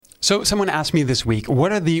So someone asked me this week,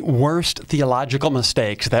 what are the worst theological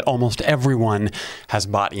mistakes that almost everyone has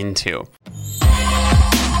bought into?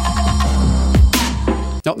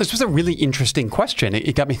 Now, this was a really interesting question.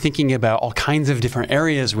 It got me thinking about all kinds of different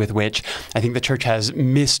areas with which I think the church has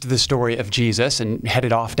missed the story of Jesus and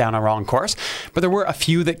headed off down a wrong course. But there were a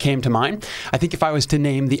few that came to mind. I think if I was to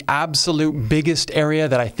name the absolute biggest area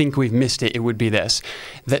that I think we've missed it would be this,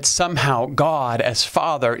 that somehow God as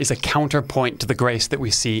Father is a counterpoint to the grace that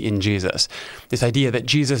we see in Jesus. This idea that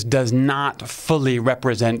Jesus does not fully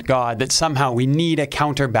represent God, that somehow we need a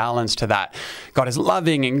counterbalance to that. God is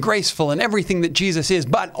loving and graceful and everything that Jesus is,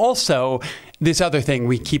 but also this other thing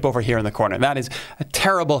we keep over here in the corner. That is a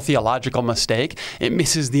terrible theological mistake. It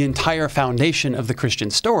misses the entire foundation of the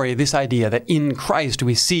Christian story, this idea that in Christ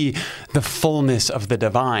we see the fullness of the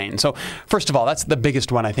divine. So first of all, that's the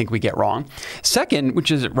biggest one I think we get wrong. Second,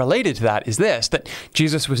 which is related to that, is this, that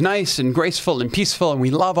Jesus was nice and graceful and peaceful and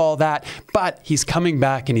we love all that, but he's coming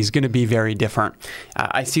back and he's going to be very different.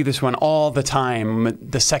 I see this one all the time.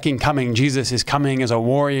 The second coming, Jesus is coming as a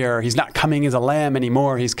warrior. He's not coming as a lamb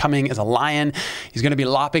anymore. He's coming as a lion. He's going to be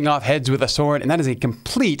lopping off heads with a sword, and that is a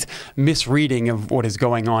complete misreading of what is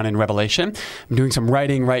going on in Revelation. I'm doing some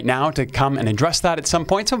writing right now to come and address that at some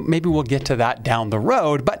point, so maybe we'll get to that down the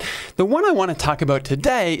road. But the one I want to talk about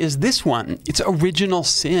today is this one. It's original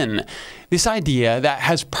sin. This idea that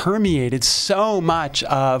has permeated so much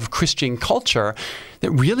of Christian culture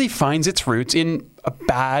that really finds its roots in a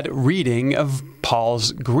bad reading of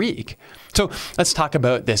Paul's Greek. So let's talk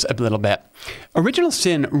about this a little bit. Original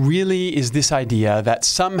sin really is this idea that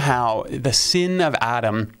somehow the sin of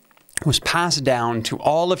Adam was passed down to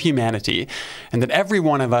all of humanity, and that every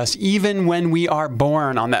one of us, even when we are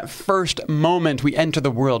born, on that first moment we enter the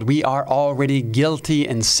world, we are already guilty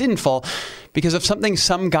and sinful because of something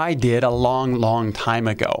some guy did a long, long time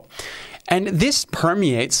ago. And this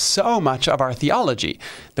permeates so much of our theology,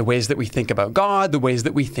 the ways that we think about God, the ways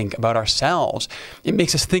that we think about ourselves. It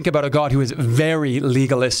makes us think about a God who is very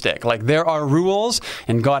legalistic, like there are rules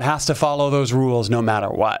and God has to follow those rules no matter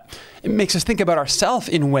what. It makes us think about ourselves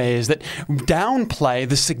in ways that downplay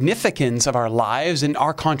the significance of our lives and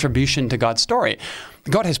our contribution to God's story.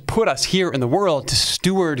 God has put us here in the world to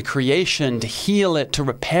steward creation, to heal it, to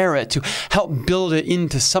repair it, to help build it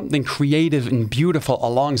into something creative and beautiful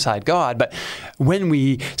alongside God. But when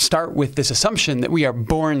we start with this assumption that we are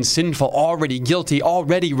born sinful, already guilty,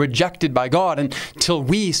 already rejected by God until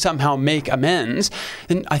we somehow make amends,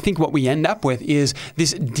 then I think what we end up with is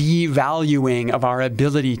this devaluing of our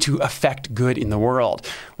ability to affect good in the world.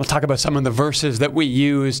 We'll talk about some of the verses that we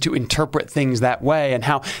use to interpret things that way and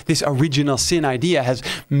how this original sin idea has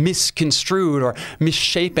misconstrued or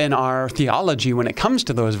misshapen our theology when it comes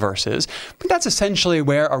to those verses. But that's essentially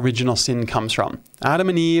where original sin comes from. Adam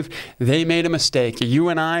and Eve, they made a mistake. You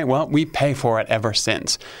and I, well, we pay for it ever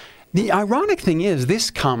since. The ironic thing is, this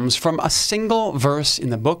comes from a single verse in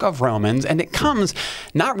the book of Romans, and it comes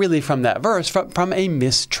not really from that verse, from a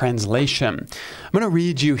mistranslation. I'm going to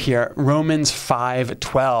read you here Romans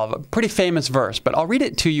 5:12, a pretty famous verse, but I'll read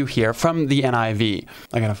it to you here from the NIV.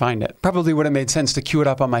 I got to find it. Probably would have made sense to cue it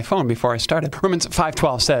up on my phone before I started. Romans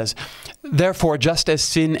 5:12 says, "Therefore, just as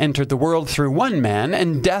sin entered the world through one man,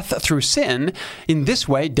 and death through sin, in this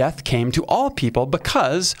way death came to all people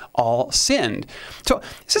because all sinned." So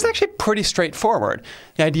this is actually pretty straightforward.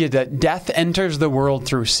 The idea that death enters the world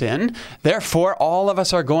through sin, therefore all of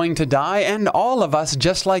us are going to die, and all of us,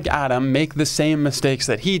 just like Adam, make the same mistakes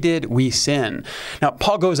that he did, we sin. Now,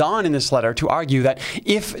 Paul goes on in this letter to argue that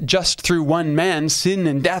if just through one man sin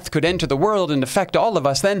and death could enter the world and affect all of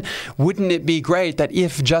us, then wouldn't it be great that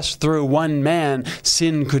if just through one man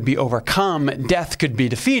sin could be overcome, death could be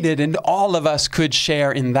defeated, and all of us could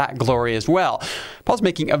share in that glory as well? Paul's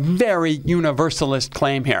making a very universalist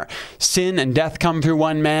claim here. Sin and death come through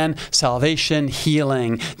one man. Salvation,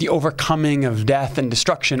 healing, the overcoming of death and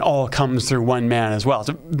destruction all comes through one man as well. It's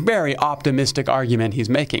a very optimistic argument he's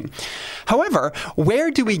making. However,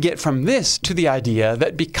 where do we get from this to the idea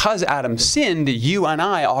that because Adam sinned, you and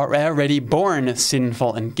I are already born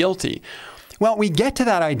sinful and guilty? Well, we get to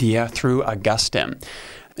that idea through Augustine.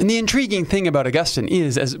 And the intriguing thing about Augustine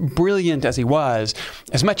is, as brilliant as he was,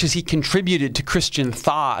 as much as he contributed to Christian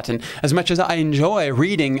thought, and as much as I enjoy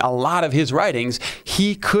reading a lot of his writings,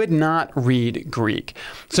 he could not read Greek.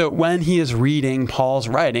 So when he is reading Paul's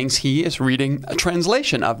writings, he is reading a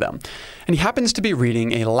translation of them. And he happens to be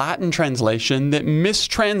reading a Latin translation that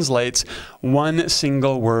mistranslates one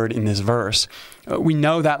single word in this verse. We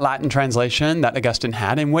know that Latin translation that Augustine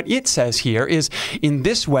had, and what it says here is, "In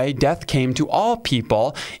this way death came to all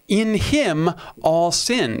people, in him all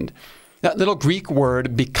sinned." That little Greek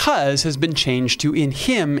word because has been changed to in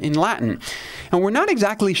him in Latin. And we're not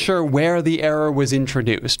exactly sure where the error was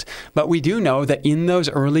introduced, but we do know that in those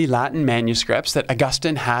early Latin manuscripts that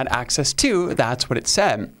Augustine had access to, that's what it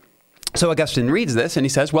said. So Augustine reads this and he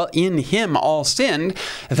says, well, in him all sinned.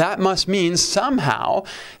 That must mean somehow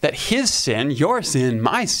that his sin, your sin,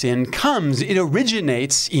 my sin, it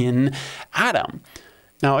originates in Adam.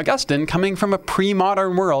 Now, Augustine, coming from a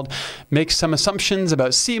pre-modern world, makes some assumptions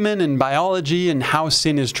about semen and biology and how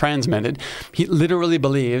sin is transmitted. He literally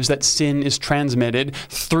believes that sin is transmitted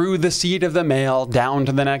through the seed of the male down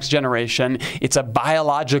to the next generation. It's a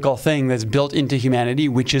biological thing that's built into humanity,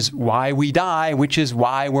 which is why we die, which is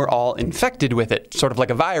why we're all infected with it, sort of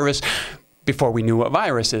like a virus, before we knew what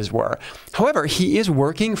viruses were. However, he is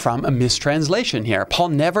working from a mistranslation here. Paul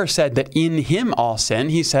never said that in him all sin.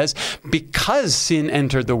 He says, because sin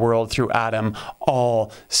entered the world through Adam,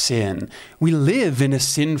 all sin. We live in a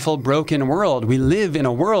sinful, broken world. We live in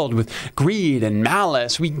a world with greed and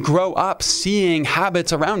malice. We grow up seeing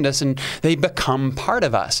habits around us and they become part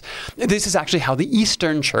of us. This is actually how the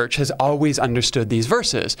Eastern Church has always understood these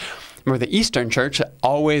verses. Remember, the Eastern Church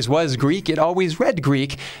always was Greek. It always read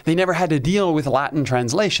Greek. They never had to deal with Latin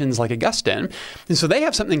translations like Augustine. And so they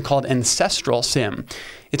have something called ancestral sin.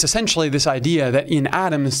 It's essentially this idea that in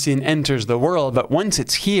Adam, sin enters the world, but once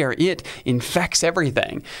it's here, it infects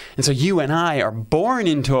everything. And so you and I are born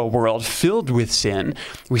into a world filled with sin.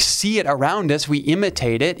 We see it around us. We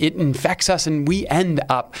imitate it. It infects us, and we end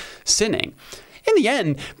up sinning. In the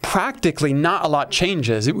end, practically not a lot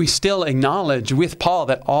changes. We still acknowledge with Paul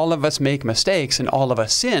that all of us make mistakes and all of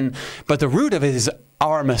us sin, but the root of it is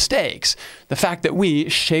our mistakes. The fact that we,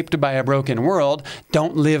 shaped by a broken world,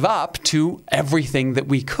 don't live up to everything that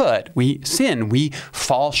we could. We sin. We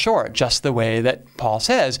fall short, just the way that Paul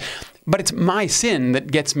says. But it's my sin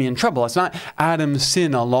that gets me in trouble. It's not Adam's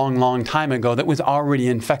sin a long, long time ago that was already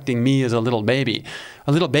infecting me as a little baby.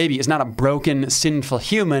 A little baby is not a broken, sinful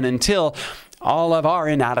human until all of our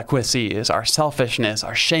inadequacies, our selfishness,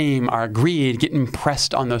 our shame, our greed get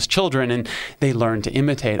impressed on those children and they learn to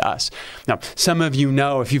imitate us. Now, some of you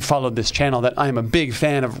know, if you've followed this channel, that I'm a big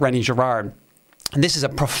fan of René Girard. And this is a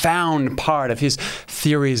profound part of his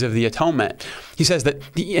theories of the atonement. He says that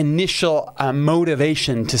the initial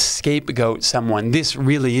motivation to scapegoat someone, this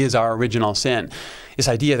really is our original sin. This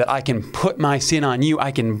idea that I can put my sin on you,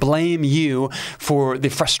 I can blame you for the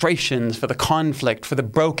frustrations, for the conflict, for the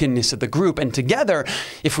brokenness of the group. And together,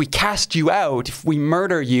 if we cast you out, if we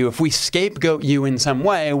murder you, if we scapegoat you in some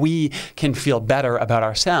way, we can feel better about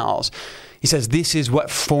ourselves. He says this is what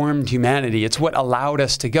formed humanity. It's what allowed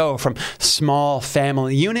us to go from small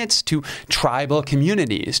family units to tribal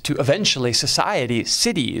communities, to eventually societies,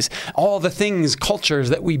 cities, all the things, cultures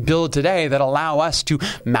that we build today that allow us to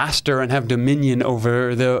master and have dominion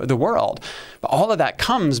over the world. But all of that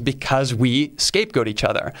comes because we scapegoat each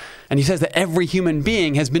other. And he says that every human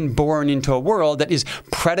being has been born into a world that is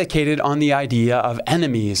predicated on the idea of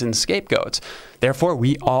enemies and scapegoats. Therefore,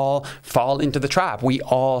 we all fall into the trap. We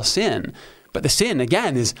all sin. But the sin,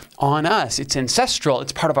 again, is on us. It's ancestral.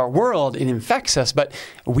 It's part of our world. It infects us. But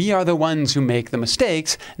we are the ones who make the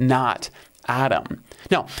mistakes, not Adam.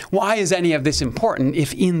 Now, why is any of this important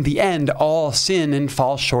if in the end all sin and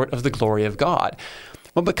fall short of the glory of God?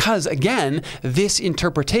 Well, because, again, this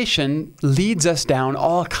interpretation leads us down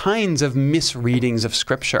all kinds of misreadings of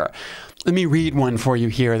Scripture. Let me read one for you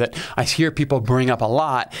here that I hear people bring up a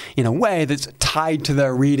lot in a way that's tied to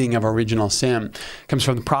their reading of original sin. It comes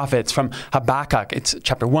from the prophets, from Habakkuk. It's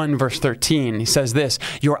chapter 1, verse 13. He says this,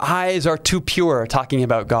 "Your eyes are too pure," talking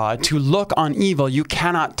about God, "to look on evil. You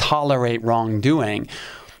cannot tolerate wrongdoing."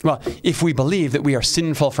 Well, if we believe that we are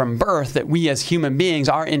sinful from birth, that we as human beings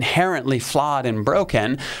are inherently flawed and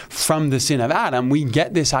broken from the sin of Adam, we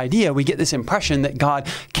get this idea, we get this impression that God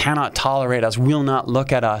cannot tolerate us, will not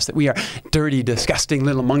look at us, that we are dirty, disgusting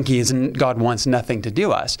little monkeys and God wants nothing to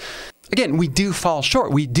do us. Again, we do fall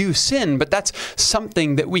short, we do sin, but that's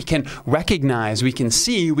something that we can recognize, we can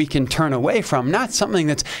see, we can turn away from, not something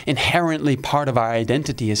that's inherently part of our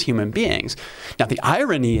identity as human beings. Now, the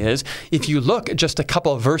irony is, if you look just a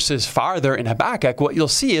couple of verses farther in Habakkuk, what you'll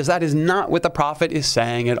see is that is not what the prophet is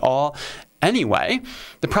saying at all. Anyway,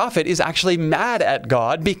 the prophet is actually mad at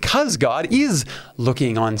God because God is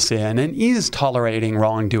looking on sin and is tolerating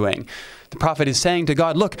wrongdoing. The prophet is saying to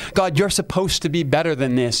God, look, God, you're supposed to be better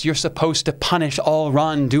than this. You're supposed to punish all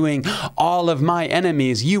wrongdoing, all of my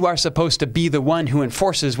enemies. You are supposed to be the one who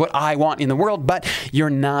enforces what I want in the world, but you're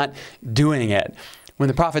not doing it. When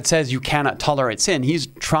the prophet says you cannot tolerate sin, he's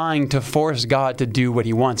trying to force God to do what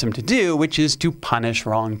he wants him to do, which is to punish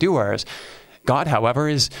wrongdoers. God, however,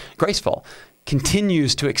 is graceful.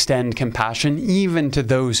 continues to extend compassion even to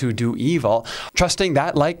those who do evil, trusting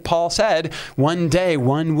that, like Paul said, one day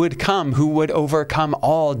one would come who would overcome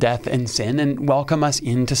all death and sin and welcome us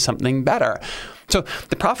into something better. So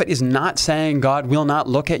the prophet is not saying God will not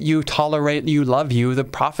look at you, tolerate you, love you. The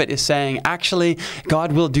prophet is saying, actually,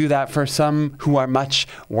 God will do that for some who are much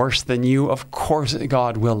worse than you. Of course,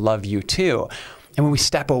 God will love you too. And when we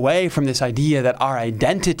step away from this idea that our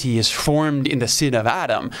identity is formed in the sin of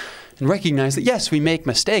Adam, and recognize that, yes, we make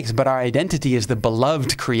mistakes, but our identity is the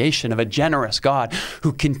beloved creation of a generous God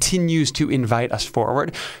who continues to invite us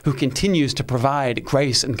forward, who continues to provide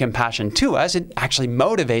grace and compassion to us, it actually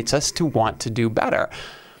motivates us to want to do better.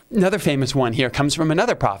 Another famous one here comes from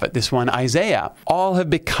another prophet, this one Isaiah. All have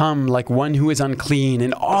become like one who is unclean,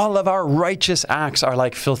 and all of our righteous acts are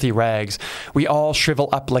like filthy rags. We all shrivel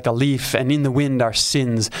up like a leaf, and in the wind our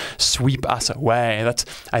sins sweep us away. That's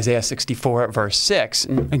Isaiah 64, verse 6.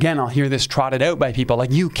 And again, I'll hear this trotted out by people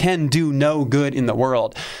like, you can do no good in the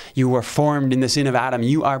world. You were formed in the sin of Adam.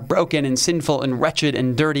 You are broken and sinful and wretched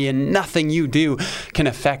and dirty, and nothing you do can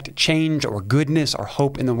affect change or goodness or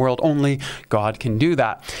hope in the world. Only God can do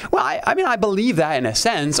that. Well, I believe that in a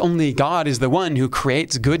sense. Only God is the one who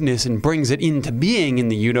creates goodness and brings it into being in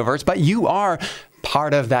the universe, but you are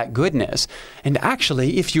part of that goodness. And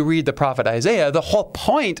actually, if you read the prophet Isaiah, the whole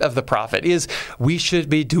point of the prophet is we should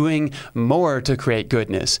be doing more to create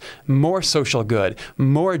goodness, more social good,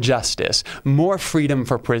 more justice, more freedom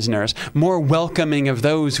for prisoners, more welcoming of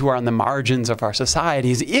those who are on the margins of our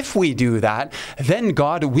societies. If we do that, then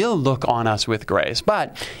God will look on us with grace.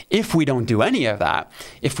 But if we don't do any of that,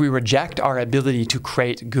 if we reject our ability to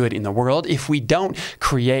create good in the world, if we don't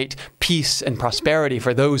create peace and prosperity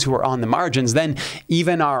for those who are on the margins, then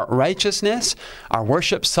even our righteousness, our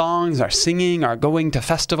worship songs, our singing, our going to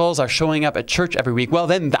festivals, our showing up at church every week, well,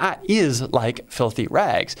 then that is like filthy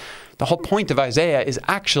rags. The whole point of Isaiah is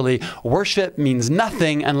actually worship means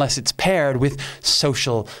nothing unless it's paired with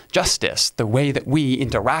social justice, the way that we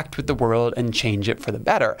interact with the world and change it for the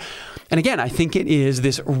better. And again, I think it is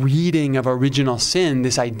this reading of original sin,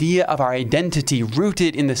 this idea of our identity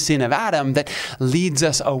rooted in the sin of Adam that leads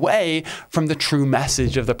us away from the true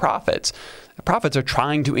message of the prophets. The prophets are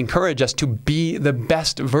trying to encourage us to be the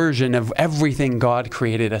best version of everything God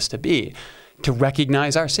created us to be, to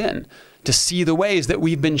recognize our sin, to see the ways that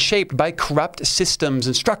we've been shaped by corrupt systems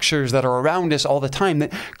and structures that are around us all the time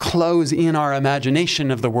that close in our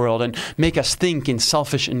imagination of the world and make us think in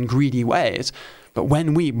selfish and greedy ways. But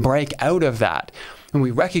when we break out of that, when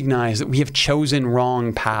we recognize that we have chosen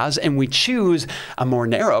wrong paths and we choose a more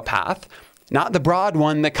narrow path, not the broad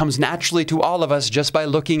one that comes naturally to all of us just by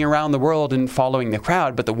looking around the world and following the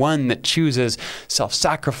crowd, but the one that chooses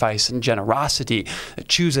self-sacrifice and generosity, that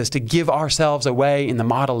chooses to give ourselves away in the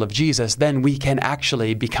model of Jesus, then we can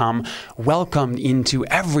actually become welcomed into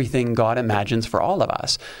everything God imagines for all of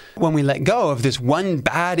us. When we let go of this one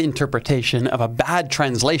bad interpretation of a bad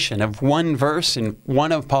translation of one verse in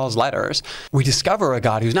one of Paul's letters, we discover a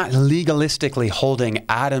God who's not legalistically holding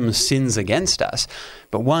Adam's sins against us,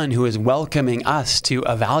 but one who is welcoming us to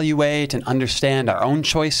evaluate and understand our own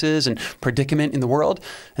choices and predicament in the world,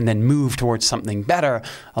 and then move towards something better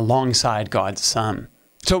alongside God's Son.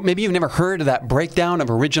 So maybe you've never heard of that breakdown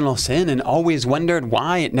of original sin and always wondered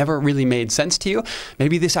why it never really made sense to you.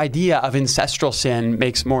 Maybe this idea of ancestral sin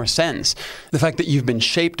makes more sense. The fact that you've been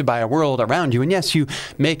shaped by a world around you, and yes, you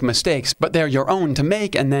make mistakes, but they're your own to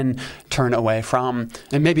make and then turn away from.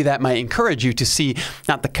 And maybe that might encourage you to see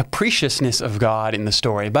not the capriciousness of God in the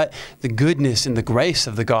story, but the goodness and the grace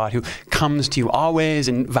of the God who comes to you always,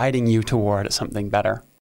 inviting you toward something better.